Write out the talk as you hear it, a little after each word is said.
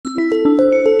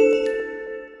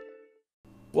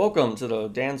Welcome to the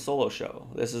Dan Solo Show.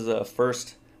 This is a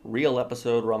first real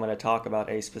episode where I'm going to talk about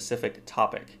a specific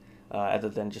topic, other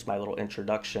than just my little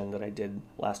introduction that I did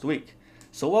last week.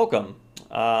 So welcome.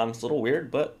 It's a little weird,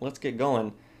 but let's get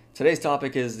going. Today's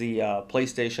topic is the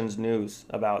PlayStation's news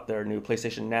about their new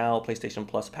PlayStation Now, PlayStation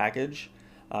Plus package,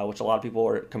 which a lot of people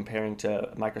are comparing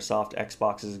to Microsoft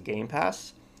Xbox's Game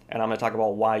Pass. And I'm going to talk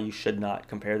about why you should not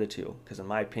compare the two, because in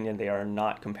my opinion, they are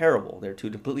not comparable. They're two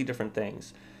completely different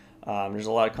things. There's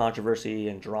a lot of controversy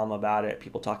and drama about it.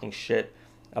 People talking shit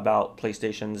about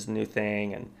PlayStation's new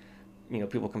thing, and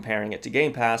people comparing it to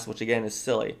Game Pass, which again is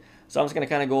silly. So I'm just going to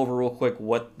kind of go over real quick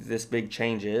what this big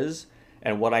change is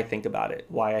and what I think about it.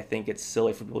 Why I think it's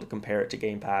silly for people to compare it to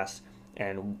Game Pass,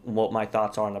 and what my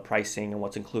thoughts are on the pricing and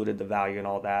what's included, the value, and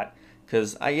all that.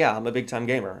 Because I'm a big time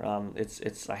gamer.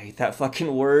 I hate that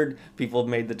fucking word. People have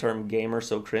made the term gamer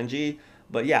so cringy.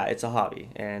 But yeah, it's a hobby,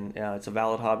 and it's a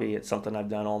valid hobby. It's something I've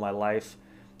done all my life.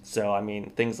 So, I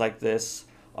mean, things like this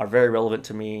are very relevant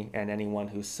to me and anyone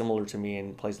who's similar to me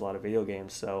and plays a lot of video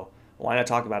games. So, why not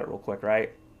talk about it real quick,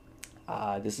 right?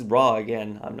 This is raw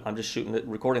again. I'm just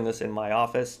recording this in my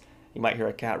office. You might hear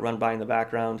a cat run by in the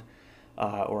background,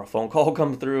 or a phone call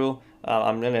come through.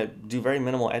 I'm going to do very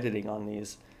minimal editing on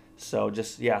these. So,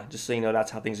 just so you know,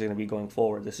 that's how things are going to be going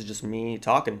forward. This is just me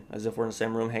talking as if we're in the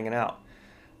same room hanging out.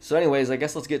 So anyways, I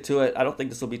guess let's get to it. I don't think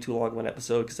this will be too long of an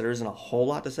episode because there isn't a whole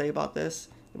lot to say about this.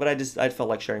 But I felt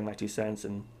like sharing my 2 cents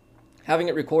and having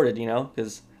it recorded,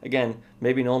 because again,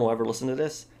 maybe no one will ever listen to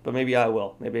this, but maybe I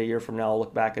will. Maybe a year from now I'll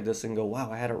look back at this and go,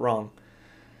 wow, I had it wrong.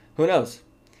 Who knows?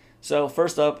 So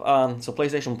first up, so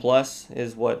PlayStation Plus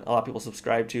is what a lot of people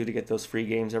subscribe to get those free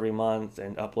games every month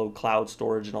and upload cloud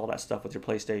storage and all that stuff with your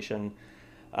PlayStation.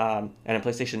 And then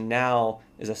PlayStation Now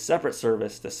is a separate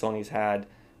service that Sony's had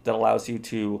that allows you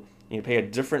to pay a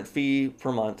different fee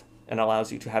per month and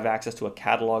allows you to have access to a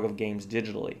catalog of games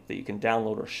digitally that you can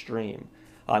download or stream.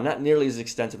 Not nearly as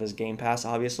extensive as Game Pass,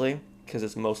 obviously, because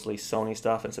it's mostly Sony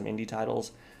stuff and some indie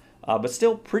titles, but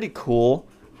still pretty cool.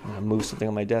 I'm gonna move something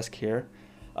on my desk here.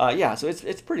 So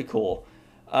it's pretty cool.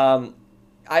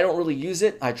 I don't really use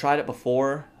it. I tried it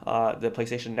before the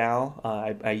PlayStation Now.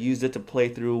 I used it to play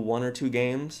through 1 or 2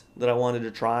 games that I wanted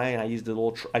to try, and I used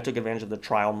I took advantage of the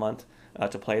trial month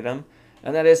to play them,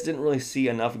 and that is didn't really see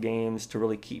enough games to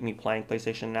really keep me playing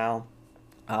PlayStation Now,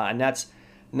 and that's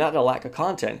not a lack of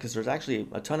content because there's actually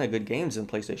a ton of good games in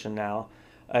PlayStation Now.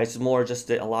 It's more just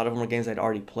that a lot of them are games I'd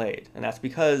already played, and that's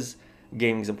because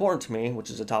gaming is important to me, which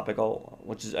is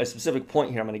a specific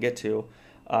point here I'm going to get to.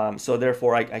 So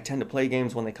therefore, I tend to play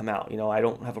games when they come out. I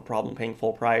don't have a problem paying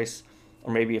full price,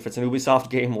 or maybe if it's an Ubisoft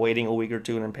game, waiting a week or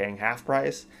two and then paying half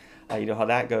price. You know how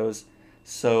that goes.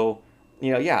 So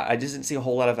I just didn't see a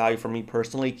whole lot of value for me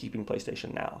personally keeping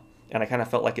PlayStation Now. And I kind of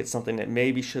felt like it's something that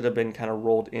maybe should have been kind of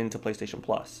rolled into PlayStation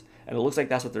Plus. And it looks like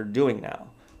that's what they're doing now,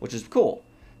 which is cool.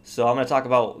 So I'm going to talk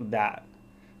about that.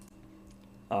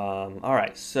 All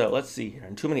right, so let's see here.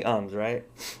 And too many ums, right?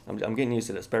 I'm getting used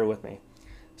to this. Bear with me.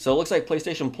 So it looks like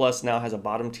PlayStation Plus now has a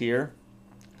bottom tier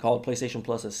called PlayStation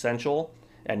Plus Essential,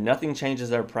 and nothing changes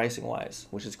there pricing-wise,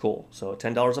 which is cool. So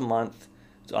 $10 a month,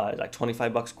 like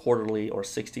 $25 quarterly or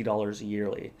 $60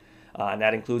 yearly. And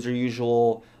that includes your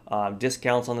usual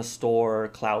discounts on the store,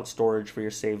 cloud storage for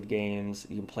your saved games.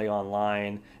 You can play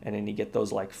online, and then you get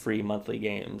those like free monthly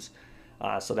games.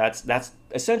 So that's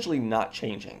essentially not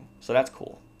changing. So that's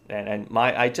cool. And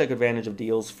I took advantage of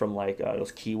deals from like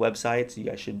those key websites. You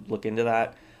guys should look into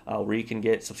that, where you can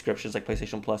get subscriptions like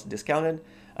PlayStation Plus discounted.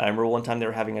 I remember one time they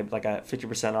were having a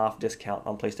 50% off discount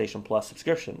on PlayStation Plus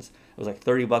subscriptions. It was like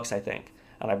 $30, I think,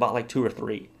 and I bought like 2 or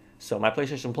 3. So my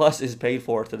PlayStation Plus is paid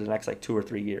for the next like 2 or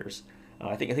 3 years.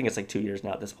 I think it's like 2 years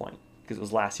now at this point because it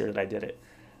was last year that I did it.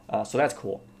 So that's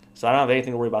cool. So I don't have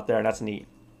anything to worry about there, and that's neat.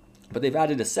 But they've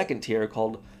added a second tier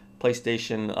called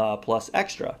PlayStation Plus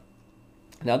Extra.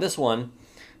 Now this one,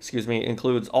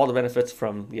 includes all the benefits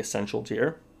from the Essential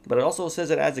tier, but it also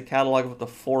says it adds a catalog of up to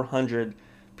 400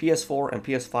 PS4 and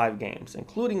PS5 games,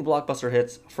 including blockbuster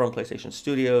hits from PlayStation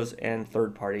Studios and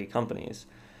third-party companies.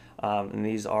 And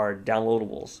these are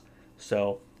downloadables.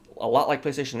 So a lot like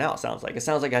PlayStation Now, it sounds like. It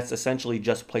sounds like that's essentially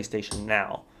just PlayStation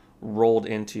Now rolled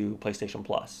into PlayStation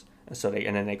Plus.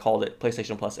 And then they called it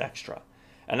PlayStation Plus Extra.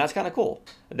 And that's kind of cool.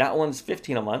 That one's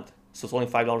 $15 a month, so it's only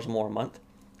 $5 more a month.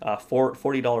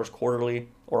 $40 quarterly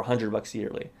or $100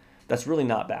 yearly. That's really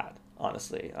not bad,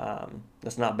 honestly.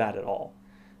 That's not bad at all.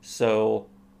 So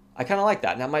I kind of like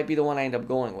that. And that might be the one I end up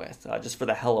going with, just for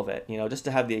the hell of it, just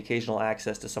to have the occasional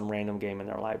access to some random game in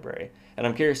their library. And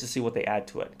I'm curious to see what they add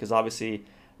to it, because obviously,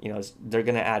 they're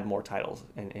going to add more titles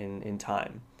in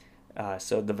time.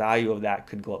 So the value of that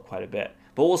could go up quite a bit.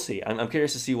 But we'll see. I'm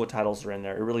curious to see what titles are in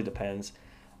there. It really depends.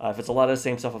 If it's a lot of the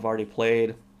same stuff I've already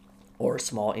played, or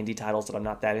small indie titles that I'm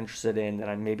not that interested in,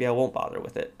 then maybe I won't bother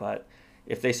with it. But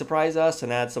if they surprise us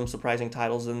and add some surprising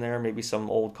titles in there, maybe some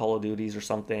old Call of Duties or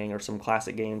something, or some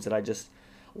classic games that I just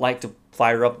like to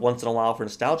fire up once in a while for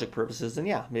nostalgic purposes, then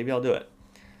yeah, maybe I'll do it.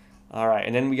 All right,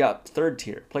 and then we got third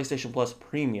tier, PlayStation Plus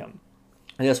Premium.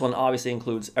 And this one obviously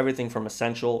includes everything from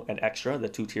Essential and Extra, the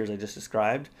two tiers I just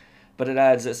described, but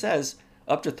it says,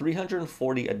 up to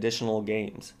 340 additional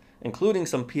games, including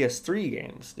some PS3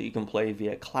 games that you can play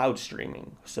via cloud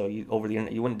streaming. So over the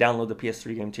internet, you wouldn't download the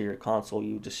PS3 game to your console,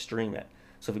 you would just stream it.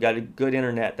 So if you got a good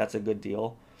internet, that's a good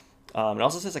deal. It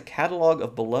also says a catalog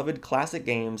of beloved classic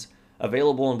games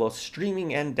available in both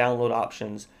streaming and download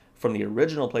options from the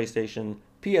original PlayStation,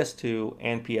 PS2,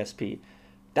 and PSP.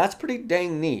 That's pretty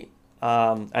dang neat.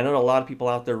 I know a lot of people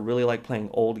out there really like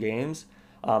playing old games.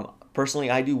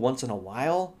 Personally, I do once in a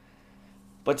while.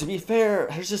 But to be fair,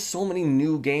 there's just so many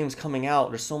new games coming out.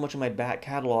 There's so much in my back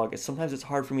catalog. Sometimes it's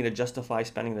hard for me to justify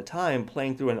spending the time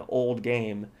playing through an old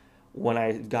game when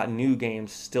I've got new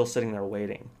games still sitting there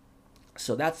waiting.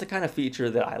 So that's the kind of feature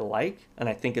that I like, and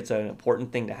I think it's an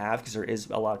important thing to have because there is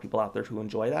a lot of people out there who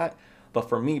enjoy that. But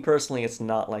for me personally, it's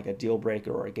not like a deal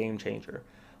breaker or a game changer.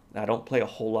 I don't play a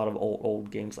whole lot of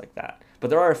old games like that. But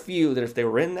there are a few that if they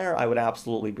were in there, I would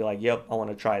absolutely be like, yep, I want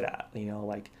to try that.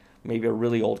 Like maybe a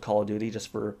really old Call of Duty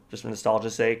just for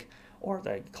nostalgia's sake, or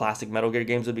the classic Metal Gear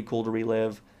games would be cool to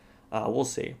relive. We'll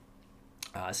see.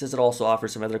 It says it also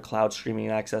offers some other cloud streaming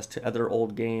access to other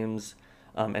old games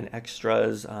and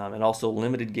extras, and also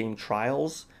limited game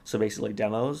trials, so basically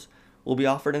demos, will be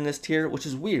offered in this tier, which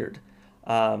is weird.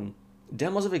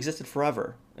 Demos have existed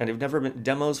forever, and they've never been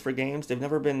demos for games. They've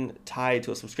never been tied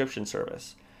to a subscription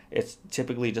service. It's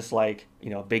typically just like,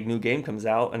 a big new game comes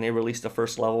out and they release the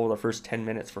first level, the first 10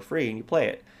 minutes for free, and you play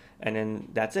it. And then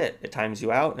that's it. It times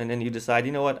you out, and then you decide,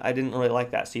 you know what, I didn't really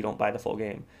like that, so you don't buy the full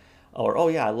game. Or, oh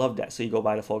yeah, I loved that, so you go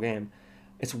buy the full game.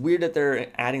 It's weird that they're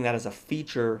adding that as a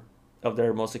feature of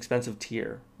their most expensive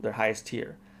tier, their highest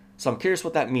tier. So I'm curious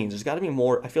what that means. There's got to be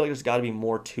more. I feel like there's got to be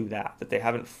more to that they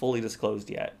haven't fully disclosed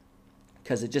yet.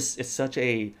 Because it's such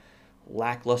a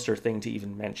lackluster thing to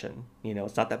even mention.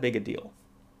 It's not that big a deal.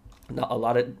 Not, a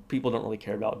lot of people don't really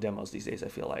care about demos these days, I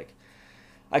feel like.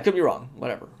 I could be wrong,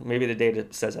 whatever. Maybe the data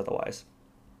says otherwise.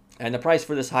 And the price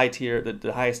for this high tier,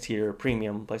 the highest tier,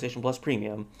 premium, PlayStation Plus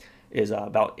Premium, is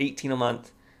about $18 a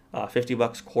month,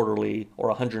 $50 quarterly,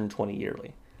 or $120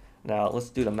 yearly. Now, let's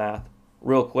do the math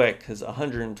real quick, because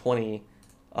 $120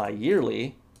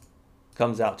 yearly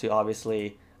comes out to,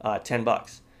 obviously,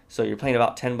 $10. So you're paying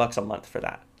about $10 a month for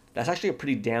that. That's actually a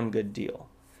pretty damn good deal.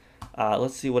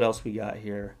 Let's see what else we got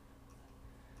here.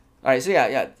 All right, so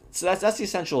yeah. So that's the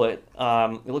essential. It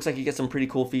looks like you get some pretty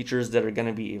cool features that are going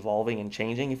to be evolving and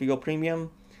changing if you go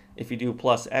premium. If you do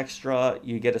plus extra,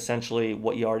 you get essentially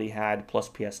what you already had plus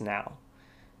PS Now.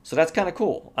 So that's kind of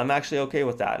cool. I'm actually okay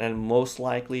with that, and most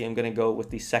likely I'm going to go with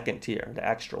the second tier, the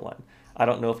extra one. I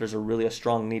don't know if there's a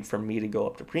strong need for me to go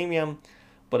up to premium,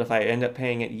 but if I end up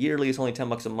paying it yearly, it's only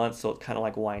 $10 a month, so it's kind of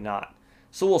like, why not?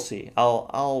 So we'll see.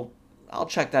 I'll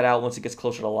check that out once it gets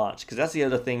closer to launch, because that's the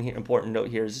other thing here, important note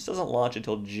here is this doesn't launch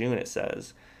until June, it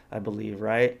says, I believe,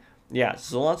 right? Yeah,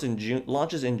 so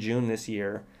launches in June this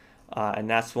year, and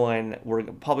that's when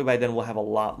probably by then we'll have a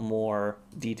lot more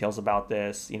details about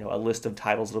this, a list of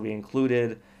titles that will be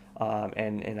included,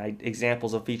 and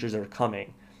examples of features that are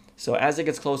coming. So as it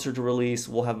gets closer to release,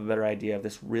 we'll have a better idea if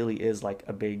this really is like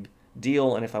a big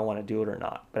deal and if I want to do it or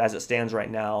not. But as it stands right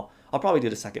now, I'll probably do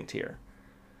the second tier.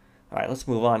 All right, let's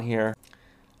move on here.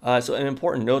 So an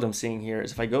important note I'm seeing here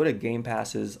is if I go to Game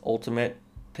Pass's Ultimate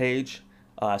page,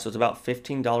 so it's about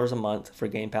 $15 a month for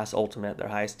Game Pass Ultimate, their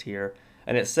highest tier,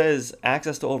 and it says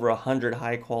access to over 100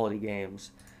 high-quality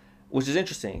games, which is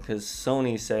interesting because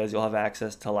Sony says you'll have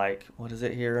access to like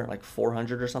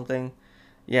 400 or something?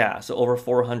 Yeah, so over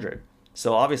 400.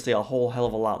 So obviously a whole hell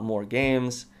of a lot more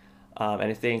games.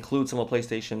 And if they include some of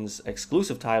PlayStation's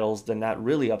exclusive titles, then that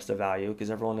really ups the value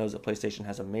because everyone knows that PlayStation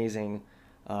has amazing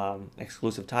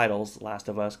exclusive titles, Last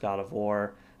of Us, God of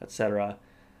War, etc.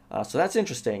 So that's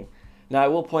interesting. Now I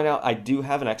will point out I do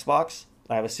have an Xbox.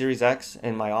 I have a Series X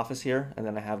in my office here, and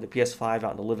then I have the PS5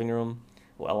 out in the living room,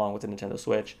 along with the Nintendo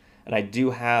Switch. And I do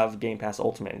have Game Pass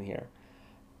Ultimate in here.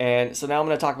 And so now I'm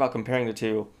going to talk about comparing the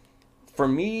two. For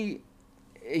me,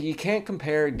 you can't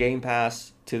compare Game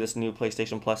Pass to this new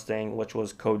PlayStation Plus thing, which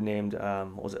was codenamed,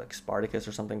 what was it, like Spartacus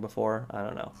or something before? I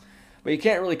don't know. But you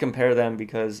can't really compare them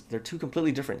because they're two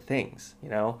completely different things,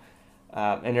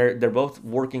 And they're both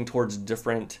working towards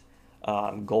different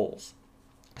goals.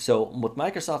 So with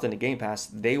Microsoft and the Game Pass,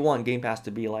 they want Game Pass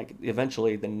to be like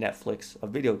eventually the Netflix of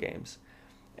video games,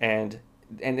 and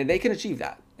they can achieve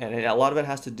that. And a lot of it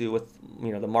has to do with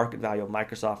the market value of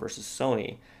Microsoft versus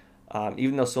Sony.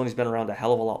 Even though Sony's been around a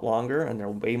hell of a lot longer and they're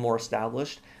way more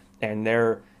established, and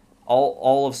they're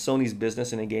all of Sony's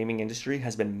business in the gaming industry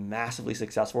has been massively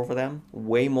successful for them,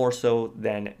 way more so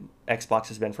than Xbox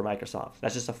has been for Microsoft.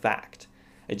 That's just a fact.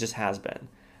 It just has been.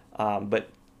 But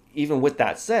even with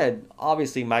that said,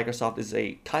 obviously Microsoft is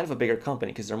a kind of a bigger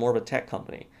company because they're more of a tech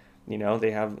company.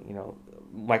 They have,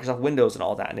 Microsoft Windows and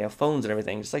all that, and they have phones and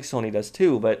everything, just like Sony does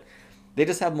too, but they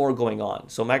just have more going on.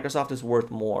 So Microsoft is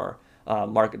worth more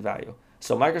market value.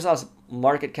 So Microsoft's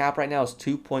market cap right now is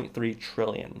 2.3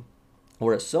 trillion,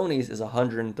 whereas Sony's is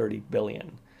 130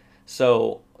 billion.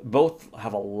 So both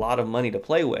have a lot of money to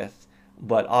play with,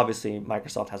 but obviously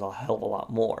Microsoft has a hell of a lot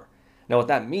more. Now, what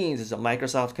that means is that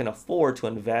Microsoft can afford to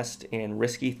invest in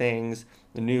risky things,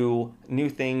 new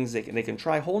things. They can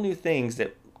try whole new things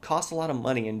that cost a lot of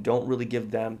money and don't really give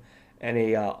them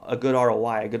a good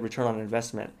ROI, a good return on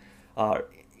investment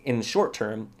in the short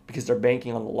term, because they're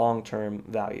banking on the long term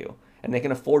value, and they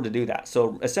can afford to do that.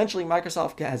 So essentially,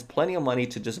 Microsoft has plenty of money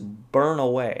to just burn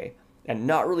away and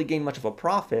not really gain much of a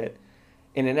profit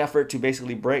in an effort to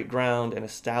basically break ground and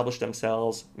establish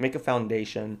themselves, make a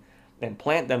foundation, and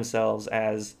plant themselves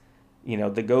as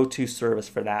the go-to service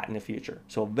for that in the future.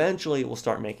 So eventually it will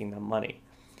start making them money.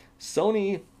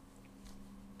 Sony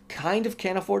kind of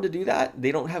can't afford to do that.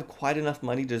 They don't have quite enough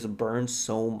money to just burn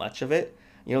so much of it.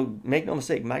 Make no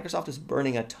mistake, Microsoft is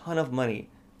burning a ton of money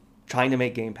trying to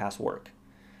make Game Pass work.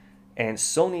 And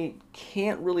Sony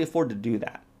can't really afford to do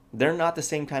that. They're not the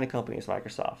same kind of company as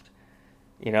Microsoft.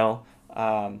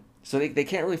 So they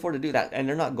can't really afford to do that, and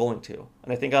they're not going to.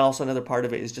 And I think also another part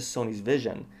of it is just Sony's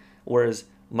vision. Whereas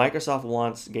Microsoft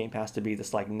wants Game Pass to be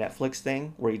this like Netflix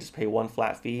thing where you just pay one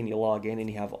flat fee and you log in and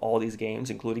you have all these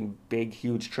games, including big,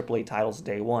 huge AAA titles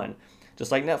day one.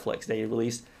 Just like Netflix, they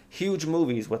release huge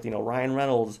movies with Ryan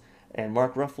Reynolds and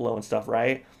Mark Ruffalo and stuff,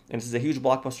 right? And this is a huge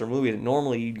blockbuster movie that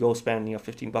normally you'd go spend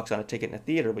 $15 on a ticket in a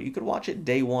theater, but you could watch it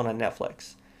day one on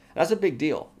Netflix. That's a big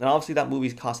deal. And obviously that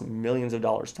movie costs millions of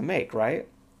dollars to make, right?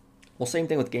 Well, same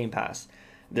thing with Game Pass.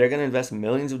 They're going to invest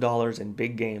millions of dollars in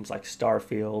big games like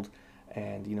Starfield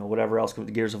and whatever else,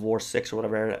 Gears of War 6 or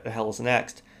whatever the hell is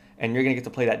next, and you're going to get to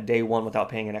play that day one without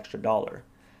paying an extra dollar.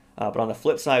 But on the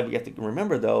flip side, what you have to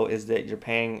remember though is that you're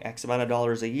paying X amount of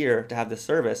dollars a year to have this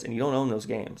service, and you don't own those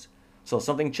games. So if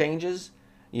something changes,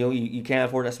 you can't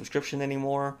afford that subscription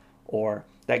anymore, or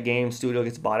that game studio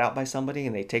gets bought out by somebody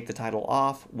and they take the title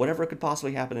off, whatever could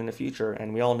possibly happen in the future.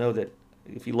 And we all know that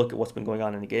if you look at what's been going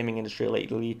on in the gaming industry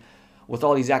lately, with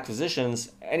all these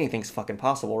acquisitions, anything's fucking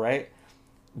possible, right?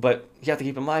 But you have to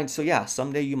keep in mind, so yeah,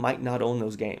 someday you might not own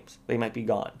those games. They might be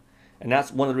gone. And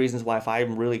that's one of the reasons why if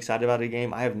I'm really excited about a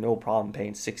game, I have no problem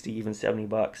paying 60, even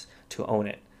 $70 to own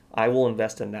it. I will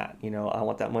invest in that. I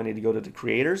want that money to go to the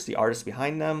creators, the artists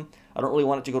behind them. I don't really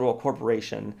want it to go to a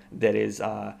corporation that is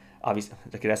obviously,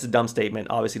 okay, that's a dumb statement.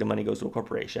 Obviously, the money goes to a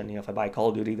corporation. If I buy Call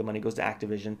of Duty, the money goes to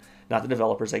Activision, not the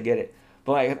developers. I get it.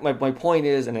 But my point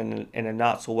is, and in a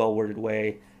not so well worded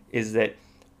way, is that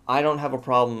I don't have a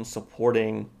problem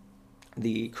supporting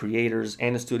the creators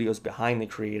and the studios behind the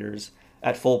creators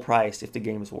at full price if the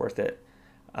game is worth it.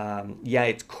 Yeah,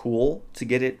 it's cool to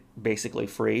get it basically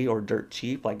free or dirt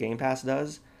cheap like Game Pass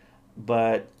does,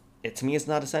 but to me it's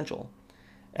not essential.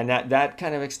 And that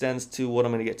kind of extends to what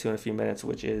I'm going to get to in a few minutes,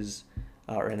 which is,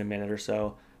 or in a minute or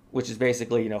so, which is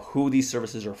basically, who these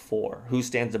services are for, who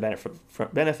stands to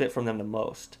benefit from them the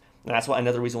most. And that's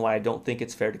another reason why I don't think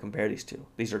it's fair to compare these two.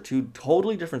 These are two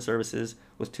totally different services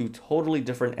with two totally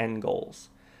different end goals.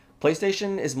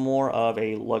 PlayStation is more of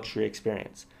a luxury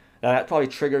experience. Now that probably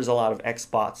triggers a lot of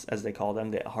Xbots, as they call them,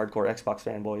 the hardcore Xbox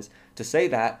fanboys, to say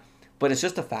that, but it's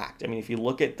just a fact. I mean, if you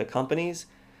look at the companies,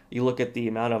 you look at the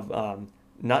amount of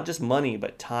not just money,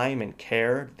 but time and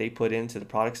care they put into the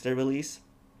products they release.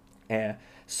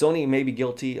 Sony may be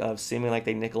guilty of seeming like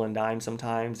they nickel and dime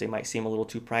sometimes. They might seem a little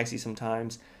too pricey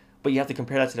sometimes, but you have to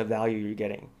compare that to the value you're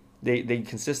getting. They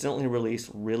consistently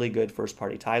release really good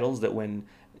first-party titles that win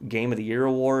Game of the Year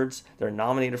awards. They're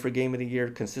nominated for Game of the Year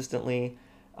consistently,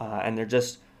 and they're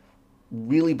just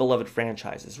really beloved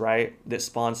franchises, right? That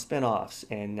spawn spin-offs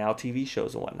and now TV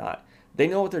shows and whatnot. They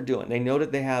know what they're doing. They know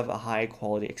that they have a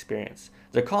high-quality experience.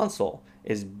 Their console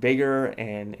is bigger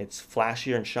and it's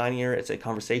flashier and shinier. It's a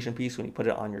conversation piece when you put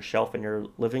it on your shelf in your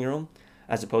living room,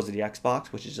 as opposed to the Xbox,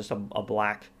 which is just a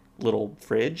black little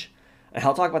fridge. And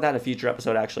I'll talk about that in a future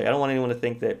episode, actually. I don't want anyone to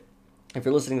think that if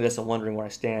you're listening to this and wondering where I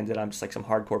stand, that I'm just like some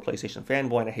hardcore PlayStation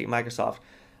fanboy and I hate Microsoft.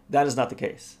 That is not the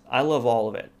case. I love all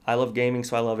of it. I love gaming,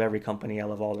 so I love every company. I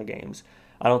love all the games.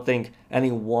 I don't think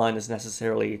any one is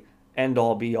necessarily end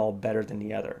all be all better than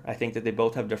the other. I think that they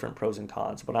both have different pros and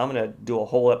cons, but I'm going to do a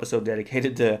whole episode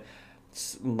dedicated to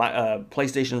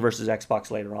PlayStation versus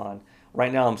Xbox later on.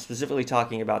 Right now, I'm specifically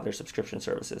talking about their subscription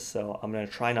services, so I'm going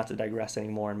to try not to digress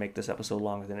anymore and make this episode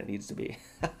longer than it needs to be,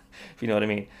 if you know what I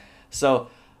mean. So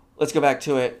let's go back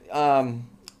to it.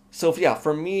 So yeah,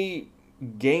 for me,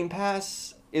 Game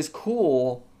Pass is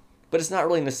cool, but it's not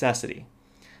really a necessity.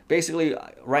 Basically,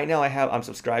 right now I'm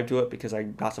subscribed to it because I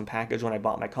got some package when I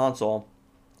bought my console.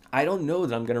 I don't know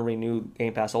that I'm going to renew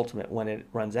Game Pass Ultimate when it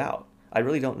runs out. I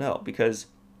really don't know, because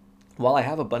while I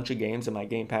have a bunch of games in my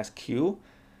Game Pass queue,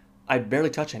 I barely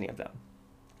touch any of them.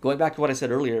 Going back to what I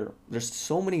said earlier, there's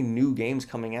so many new games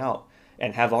coming out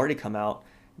and have already come out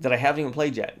that I haven't even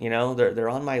played yet. They're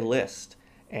on my list,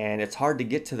 and it's hard to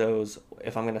get to those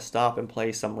if I'm going to stop and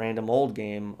play some random old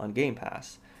game on Game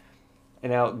Pass.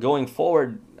 And now going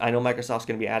forward, I know Microsoft's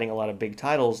going to be adding a lot of big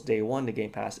titles day one to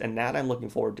Game Pass, and that I'm looking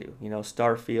forward to.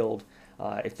 Starfield,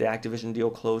 if the Activision deal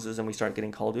closes and we start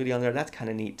getting Call of Duty on there, that's kind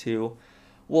of neat too.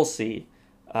 We'll see.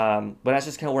 But that's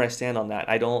just kind of where I stand on that.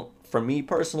 For me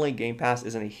personally, Game Pass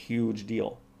isn't a huge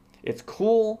deal. It's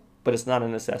cool, but it's not a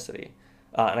necessity.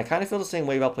 And I kind of feel the same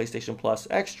way about PlayStation Plus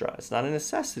Extra. It's not a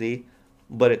necessity,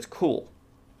 but it's cool.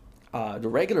 The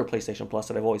regular PlayStation Plus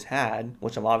that I've always had,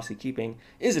 which I'm obviously keeping,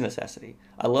 is a necessity.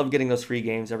 I love getting those free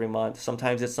games every month.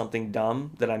 Sometimes it's something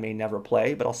dumb that I may never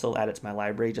play, but I'll still add it to my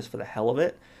library just for the hell of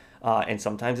it. And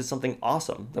sometimes it's something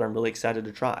awesome that I'm really excited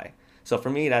to try. So for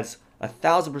me, that's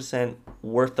 1,000%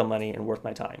 worth the money and worth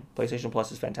my time. PlayStation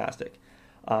Plus is fantastic.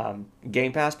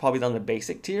 Game Pass, probably on the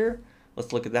basic tier.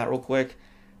 Let's look at that real quick.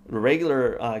 The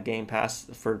regular Game Pass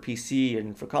for PC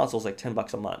and for consoles, like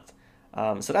 $10 a month.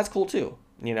 So that's cool too.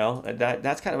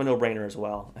 That's kind of a no-brainer as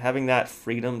well. Having that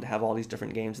freedom to have all these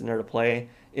different games in there to play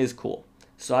is cool.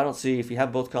 So I don't see, if you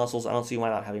have both consoles, I don't see why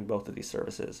not having both of these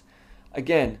services.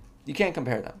 Again, you can't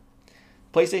compare them.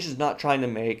 PlayStation's not trying to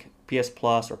make PS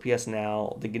Plus or PS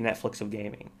Now the Netflix of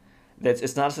gaming.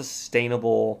 It's not a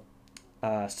sustainable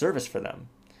service for them.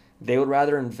 They would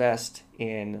rather invest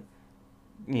in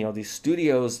these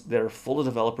studios that are full of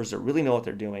developers that really know what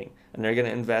they're doing, and they're going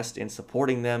to invest in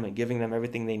supporting them and giving them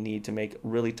everything they need to make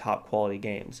really top quality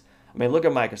games. I mean, look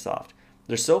at Microsoft.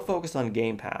 They're so focused on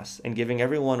Game Pass and giving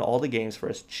everyone all the games for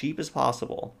as cheap as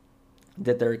possible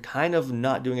that they're kind of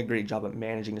not doing a great job at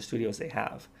managing the studios they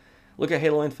have. Look at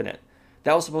Halo Infinite.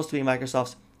 That was supposed to be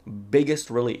Microsoft's biggest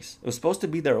release. It was supposed to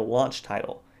be their launch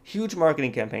title. Huge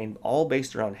marketing campaign, all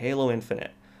based around Halo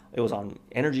Infinite. It was on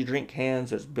energy drink cans,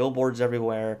 there's billboards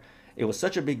everywhere. It was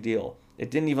such a big deal. It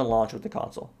didn't even launch with the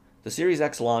console. The Series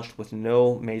X launched with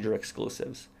no major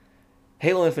exclusives.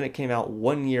 Halo Infinite came out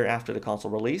 1 year after the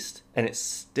console released, and it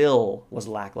still was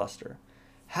lackluster.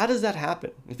 How does that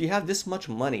happen? If you have this much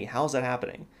money, how's that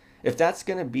happening? If that's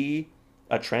going to be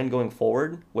a trend going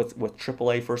forward with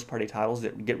AAA first-party titles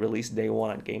that get released day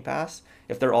one on Game Pass,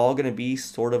 if they're all going to be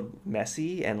sort of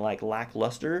messy and like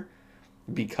lackluster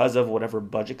because of whatever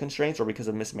budget constraints or because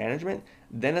of mismanagement,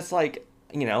 then it's like,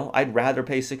 I'd rather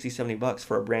pay $60-$70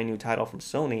 for a brand new title from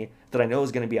Sony that I know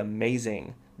is going to be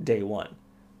amazing day one.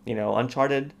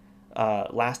 Uncharted,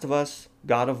 Last of Us,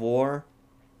 God of War,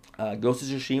 Ghost of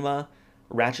Tsushima,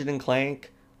 Ratchet and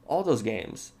Clank, all those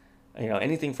games.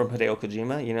 Anything from Hideo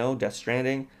Kojima, Death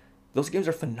Stranding, those games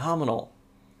are phenomenal.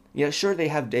 Sure, they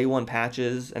have day one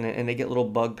patches and they get little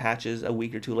bug patches a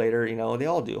week or two later, they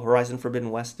all do. Horizon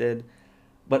Forbidden West did.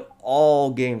 But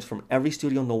all games from every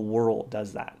studio in the world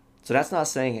does that. So that's not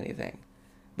saying anything.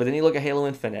 But then you look at Halo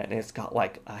Infinite, and it's got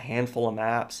like a handful of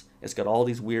maps. It's got all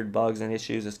these weird bugs and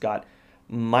issues. It's got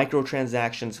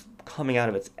microtransactions coming out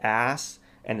of its ass,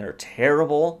 and they're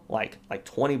terrible. Like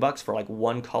 $20 for like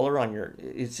one color on your.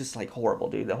 It's just like horrible,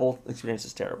 dude. The whole experience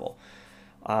is terrible.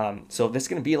 So if this is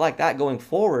going to be like that going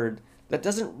forward, that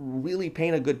doesn't really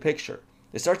paint a good picture.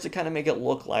 It starts to kind of make it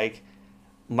look like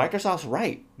Microsoft's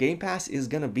right. Game Pass is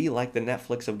going to be like the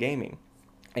Netflix of gaming.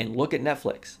 And look at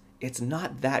Netflix. It's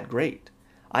not that great.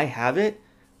 I have it,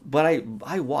 but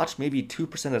I watch maybe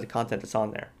 2% of the content that's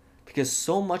on there. Because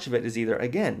so much of it is either,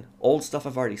 again, old stuff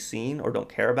I've already seen or don't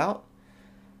care about,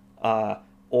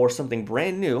 or something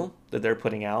brand new that they're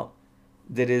putting out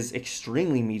that is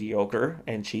extremely mediocre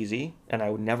and cheesy, and I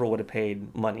would have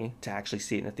paid money to actually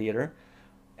see it in a theater.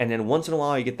 And then once in a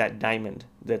while you get that diamond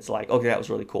that's like, okay, that was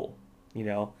really cool.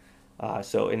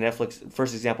 So in Netflix,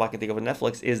 first example I can think of in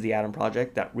Netflix is The Adam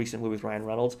Project, that recent movie with Ryan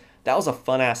Reynolds. That was a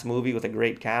fun-ass movie with a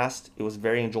great cast. It was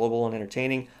very enjoyable and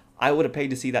entertaining. I would have paid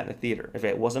to see that in a theater. If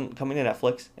it wasn't coming to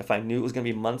Netflix, if I knew it was going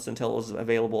to be months until it was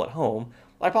available at home,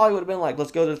 I probably would have been like,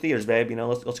 let's go to the theaters, babe.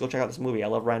 Let's go check out this movie. I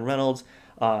love Ryan Reynolds.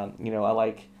 I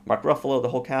like Mark Ruffalo, the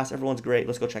whole cast. Everyone's great.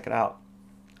 Let's go check it out.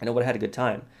 And I would have had a good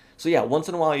time. So yeah, once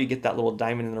in a while you get that little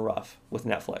diamond in the rough with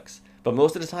Netflix. But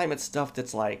most of the time it's stuff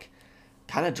that's like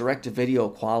kind of direct to video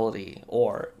quality,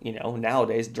 or,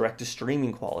 nowadays direct to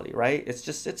streaming quality, right?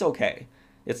 It's okay.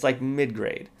 It's like mid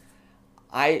grade.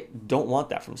 I don't want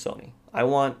that from Sony. I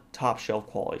want top shelf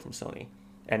quality from Sony.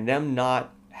 And them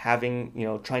not having,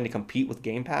 trying to compete with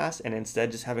Game Pass, and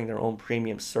instead just having their own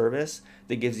premium service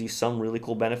that gives you some really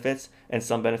cool benefits and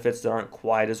some benefits that aren't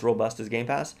quite as robust as Game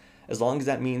Pass. As long as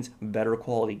that means better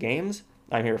quality games,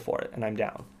 I'm here for it and I'm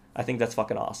down. I think that's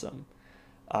fucking awesome.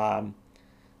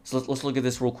 So let's look at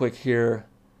this real quick here.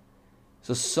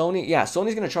 So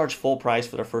Sony's going to charge full price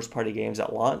for their first party games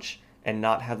at launch and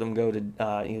not have them go to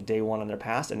day one on their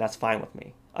pass, and that's fine with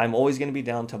me. I'm always going to be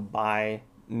down to buy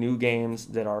new games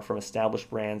that are from established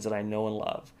brands that I know and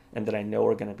love and that I know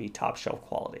are going to be top shelf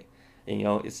quality. And,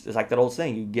 it's like that old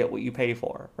saying, you get what you pay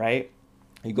for, right?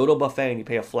 You go to a buffet and you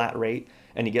pay a flat rate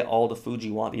and you get all the food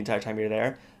you want the entire time you're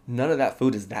there. None of that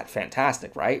food is that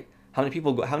fantastic, right? How many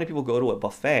people go to a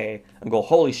buffet and go,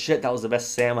 holy shit, that was the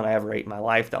best salmon I ever ate in my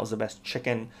life. That was the best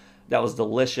chicken. That was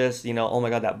delicious. Oh my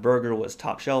God, that burger was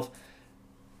top shelf.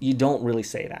 You don't really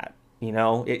say that.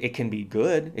 It can be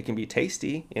good. It can be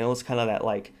tasty. It's kind of that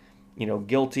like,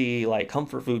 guilty, like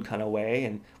comfort food kind of way.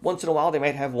 And once in a while they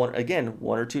might have one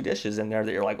or two dishes in there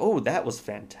that you're like, oh, that was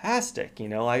fantastic. I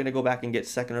got to go back and get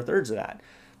second or thirds of that.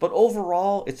 But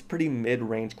overall, it's pretty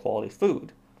mid-range quality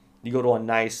food. You go to a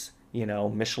nice,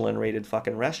 Michelin rated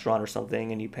fucking restaurant or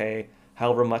something and you pay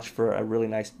however much for a really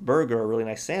nice burger, a really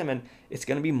nice salmon, it's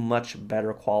going to be much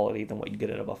better quality than what you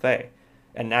get at a buffet.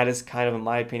 And that is kind of, in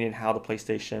my opinion, how the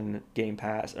PlayStation Game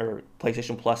Pass or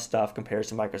PlayStation Plus stuff compares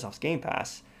to Microsoft's Game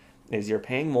Pass, is you're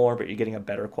paying more, but you're getting a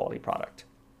better quality product.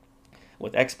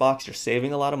 With Xbox, you're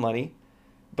saving a lot of money,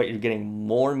 but you're getting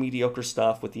more mediocre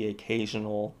stuff with the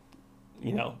occasional,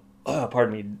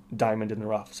 diamond in the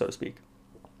rough, so to speak.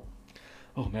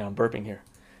 Oh man, I'm burping here.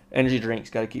 Energy drinks,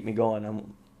 got to keep me going.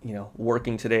 I'm,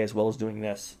 working today as well as doing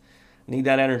this. Need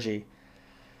that energy.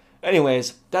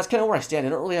 Anyways, that's kind of where I stand. I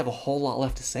don't really have a whole lot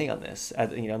left to say on this.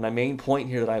 My main point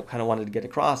here that I kind of wanted to get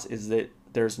across is that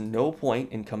there's no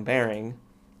point in comparing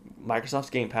Microsoft's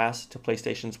Game Pass to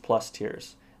PlayStation's Plus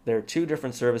tiers. They're two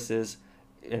different services,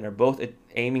 and they're both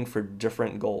aiming for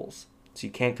different goals. So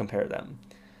you can't compare them.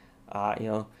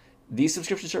 These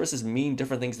subscription services mean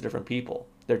different things to different people.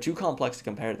 They're too complex to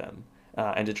compare them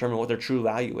and determine what their true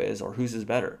value is or whose is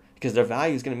better, because their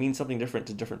value is going to mean something different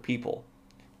to different people.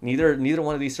 Neither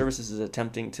one of these services is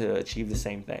attempting to achieve the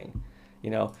same thing.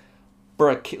 For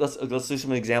a kid, let's do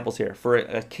some examples here. For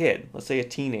a kid, let's say a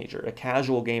teenager, a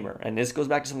casual gamer, and this goes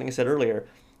back to something I said earlier.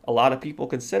 A lot of people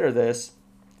consider this,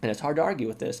 and it's hard to argue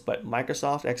with this, but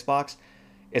Microsoft Xbox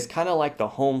is kind of like the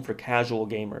home for casual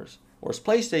gamers, whereas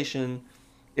PlayStation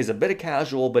is a bit of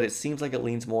casual, but it seems like it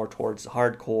leans more towards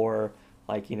hardcore,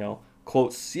 like,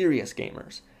 quote, serious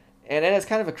gamers. And it's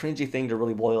kind of a cringy thing to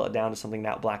really boil it down to something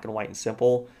that black and white and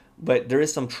simple, but there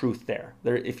is some truth there.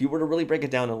 If you were to really break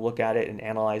it down and look at it and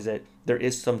analyze it, there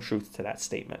is some truth to that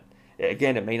statement.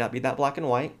 Again, it may not be that black and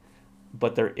white,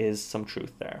 but there is some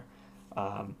truth there.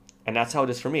 And that's how it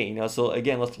is for me. So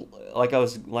again, like I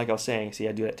was saying, see,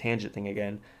 I do that tangent thing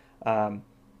again.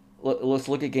 Let's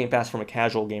look at Game Pass from a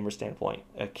casual gamer standpoint.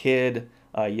 A kid,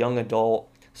 a young adult,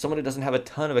 someone who doesn't have a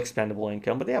ton of expendable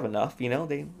income, but they have enough,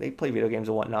 they play video games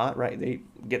and whatnot, right? They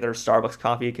get their Starbucks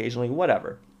coffee occasionally,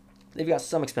 whatever. They've got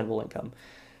some expendable income.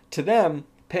 To them,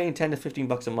 paying $10 to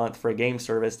 $15 a month for a game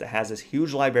service that has this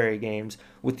huge library of games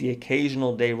with the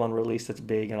occasional day one release that's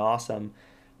big and awesome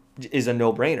is a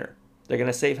no-brainer. They're going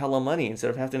to save hella money instead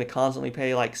of having to constantly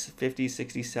pay like 50,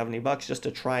 60, 70 bucks just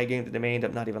to try a game that they may end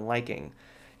up not even liking.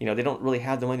 They don't really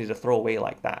have the money to throw away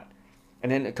like that.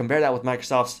 And then compare that with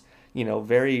Microsoft's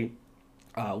very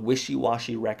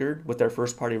wishy-washy record with their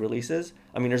first-party releases.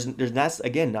 I mean, there's that's,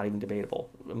 again, not even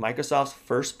debatable. Microsoft's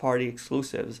first-party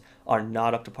exclusives are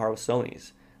not up to par with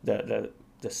Sony's. The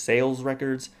sales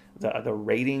records, the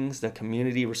ratings, the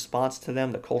community response to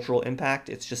them, the cultural impact,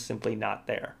 it's just simply not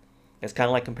there. It's kind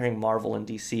of like comparing Marvel and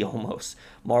DC almost.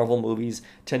 Marvel movies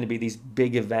tend to be these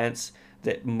big events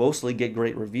that mostly get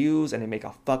great reviews and they make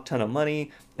a fuck ton of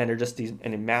money, and they're just these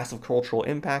massive cultural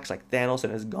impacts, like Thanos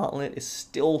and his gauntlet is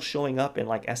still showing up in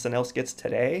like SNL skits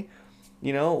today,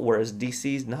 whereas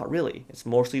DC's not really. It's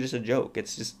mostly just a joke.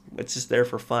 It's just there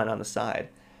for fun on the side.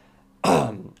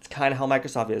 It's kind of how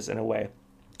Microsoft is in a way,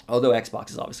 although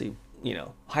Xbox is obviously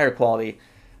higher quality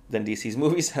than DC's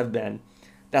movies have been.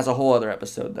 That's a whole other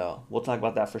episode though. We'll talk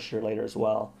about that for sure later as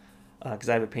well. because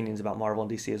I have opinions about Marvel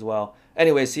and DC as well.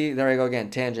 Anyway, see, there I go again,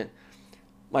 tangent.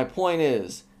 My point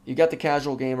is, you got the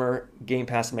casual gamer, Game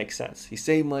Pass makes sense. You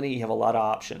save money, you have a lot of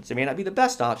options. It may not be the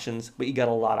best options, but you got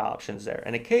a lot of options there.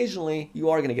 And occasionally, you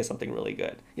are going to get something really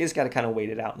good. You just got to kind of wait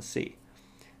it out and see.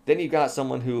 Then you've got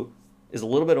someone who is a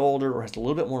little bit older or has a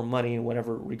little bit more money in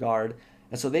whatever regard,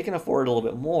 and so they can afford a little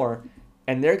bit more,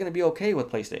 and they're going to be okay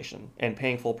with PlayStation and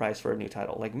paying full price for a new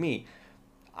title. Like me,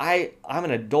 I'm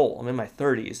an adult. I'm in my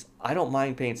 30s. I don't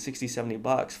mind paying 60, 70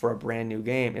 bucks for a brand new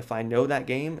game if I know that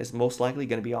game is most likely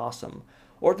going to be awesome.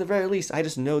 Or at the very least, I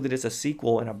just know that it's a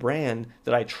sequel and a brand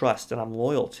that I trust and I'm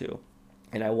loyal to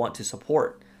and I want to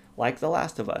support. Like The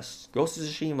Last of Us, Ghost of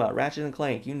Tsushima, Ratchet and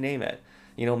Clank, you name it.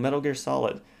 Metal Gear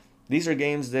Solid. These are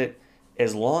games that,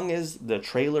 as long as the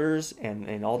trailers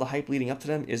and all the hype leading up to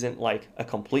them isn't like a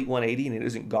complete 180 and it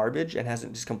isn't garbage and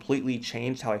hasn't just completely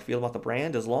changed how I feel about the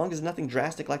brand, as long as nothing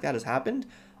drastic like that has happened,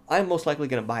 I'm most likely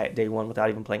going to buy it day one without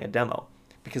even playing a demo,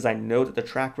 because I know that the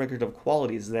track record of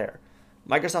quality is there.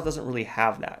 Microsoft doesn't really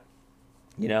have that.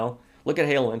 Look at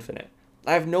Halo Infinite.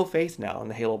 I have no faith now in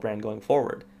the Halo brand going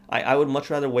forward. I would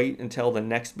much rather wait until the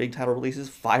next big title releases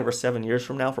 5 or 7 years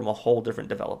from now from a whole different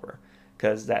developer.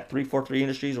 Because that 343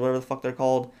 Industries, or whatever the fuck they're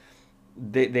called,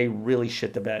 they really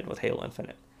shit the bed with Halo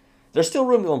Infinite. There's still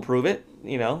room to improve it.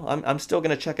 I'm still going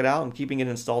to check it out. I'm keeping it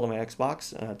installed on my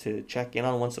Xbox to check in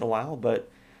on once in a while. But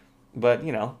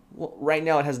right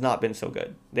now it has not been so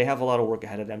good. They have a lot of work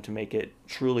ahead of them to make it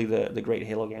truly the great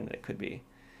Halo game that it could be.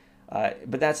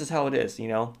 But that's just how it is,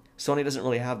 Sony doesn't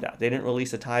really have that. They didn't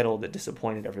release a title that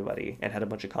disappointed everybody and had a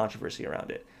bunch of controversy around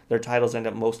it. Their titles end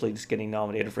up mostly just getting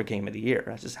nominated for Game of the Year.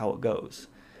 That's just how it goes.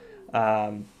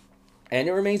 And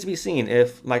it remains to be seen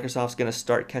if Microsoft's going to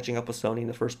start catching up with Sony in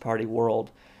the first-party world.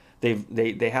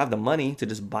 They have the money to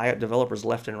just buy up developers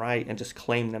left and right and just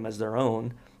claim them as their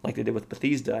own, like they did with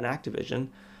Bethesda and Activision.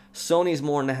 Sony's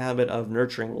more in the habit of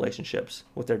nurturing relationships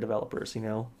with their developers,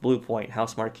 Bluepoint,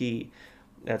 House Marquee,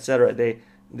 etc.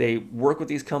 They work with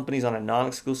these companies on a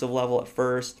non-exclusive level at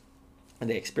first, and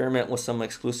they experiment with some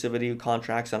exclusivity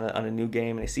contracts on a new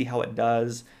game, and they see how it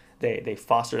does. They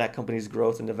foster that company's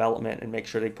growth and development and make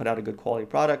sure they put out a good quality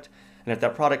product. And if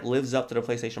that product lives up to the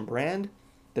PlayStation brand,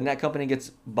 then that company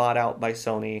gets bought out by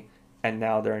Sony, and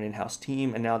now they're an in-house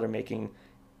team, and now they're making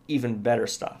even better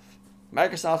stuff.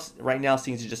 Microsoft right now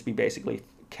seems to just be basically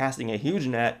casting a huge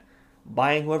net,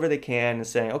 buying whoever they can, and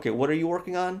saying, okay, what are you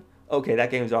working on? Okay,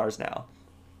 that game's ours now.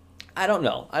 I don't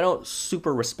know. I don't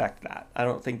super respect that. I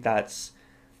don't think that's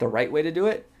the right way to do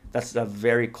it. That's a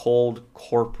very cold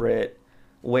corporate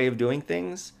way of doing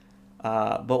things.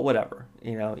 But whatever.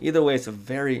 Either way, it's a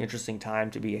very interesting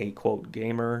time to be a, quote,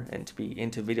 gamer and to be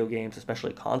into video games,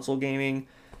 especially console gaming.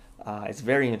 It's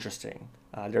very interesting.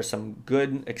 There's some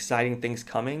good, exciting things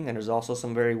coming, and there's also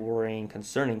some very worrying,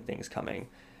 concerning things coming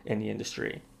in the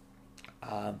industry.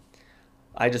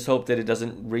 I just hope that it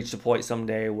doesn't reach the point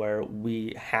someday where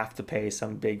we have to pay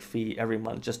some big fee every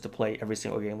month just to play every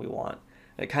single game we want.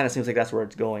 And it kind of seems like that's where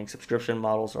it's going. Subscription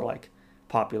models are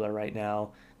popular right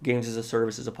now. Games as a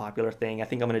service is a popular thing. I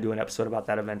think I'm going to do an episode about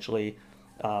that eventually.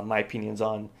 My opinions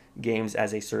on games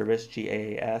as a service,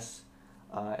 GAAS,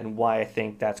 and why I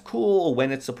think that's cool,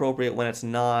 when it's appropriate, when it's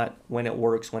not, when it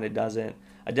works, when it doesn't.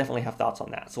 I definitely have thoughts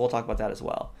on that, so we'll talk about that as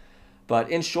well. But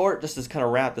in short, just to kind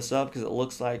of wrap this up, because it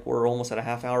looks like we're almost at a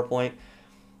half-hour point,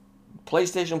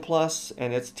 PlayStation Plus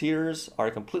and its tiers are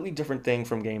a completely different thing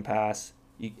from Game Pass.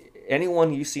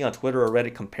 Anyone you see on Twitter or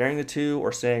Reddit comparing the two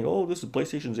or saying, oh, this is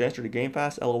PlayStation's answer to Game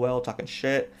Pass, LOL, talking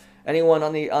shit. Anyone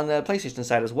on the PlayStation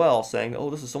side as well saying, oh,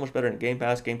 this is so much better than Game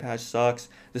Pass sucks,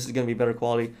 this is going to be better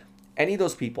quality. Any of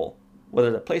those people,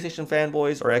 whether they're PlayStation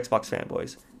fanboys or Xbox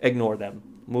fanboys, ignore them.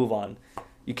 Move on.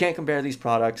 You can't compare these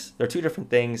products. They're two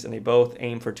different things, and they both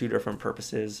aim for two different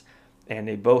purposes, and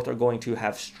they both are going to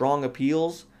have strong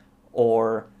appeals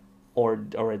or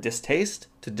a distaste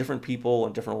to different people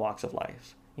in different walks of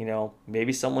life.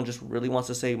 Maybe someone just really wants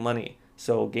to save money,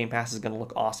 so Game Pass is going to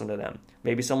look awesome to them.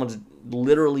 Maybe someone's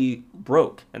literally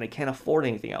broke and they can't afford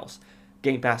anything else.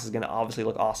 Game Pass is going to obviously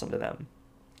look awesome to them.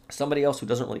 Somebody else who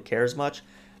doesn't really care as much,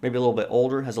 maybe a little bit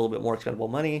older, has a little bit more expendable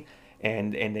money,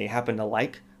 and they happen to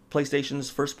like PlayStation's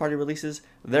first-party releases,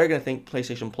 they're going to think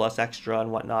PlayStation Plus Extra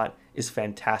and whatnot is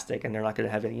fantastic, and they're not going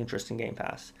to have any interest in Game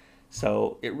Pass.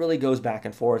 So it really goes back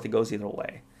and forth. It goes either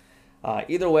way.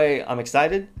 Either way, I'm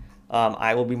excited.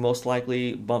 I will be most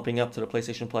likely bumping up to the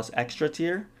PlayStation Plus Extra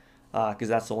tier because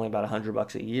that's only about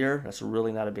 $100 a year. That's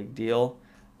really not a big deal.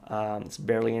 It's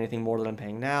barely anything more than I'm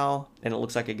paying now, and it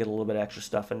looks like I get a little bit of extra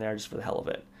stuff in there just for the hell of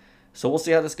it. So we'll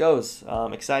see how this goes.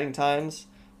 Exciting times,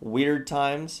 weird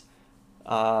times.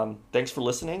 Thanks for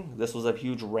listening. This was a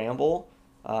huge ramble.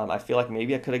 I feel like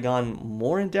maybe I could have gone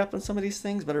more in depth on some of these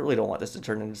things, but I really don't want this to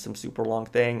turn into some super long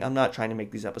thing. I'm not trying to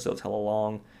make these episodes hella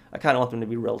long. I kind of want them to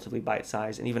be relatively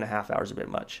bite-sized, and even a half hour is a bit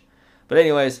much. But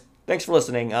anyways, thanks for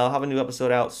listening. I'll have a new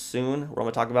episode out soon where I'm going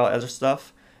to talk about other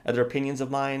stuff, other opinions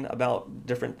of mine about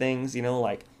different things,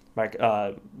 like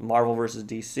Marvel versus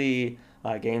DC,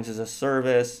 games as a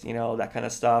service, that kind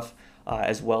of stuff,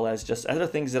 as well as just other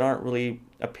things that aren't really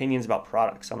opinions about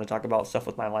products. I'm going to talk about stuff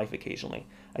with my life occasionally.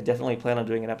 I definitely plan on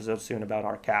doing an episode soon about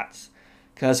our cats,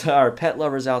 because our pet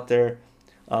lovers out there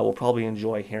will probably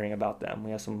enjoy hearing about them.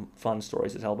 We have some fun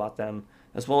stories to tell about them,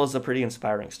 as well as a pretty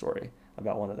inspiring story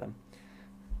about one of them.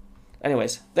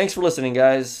 Anyways, thanks for listening,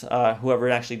 guys. Whoever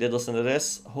actually did listen to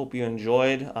this, hope you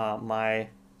enjoyed my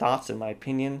thoughts and my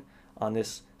opinion on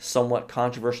this somewhat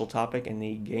controversial topic in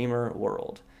the gamer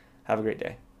world. Have a great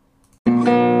day.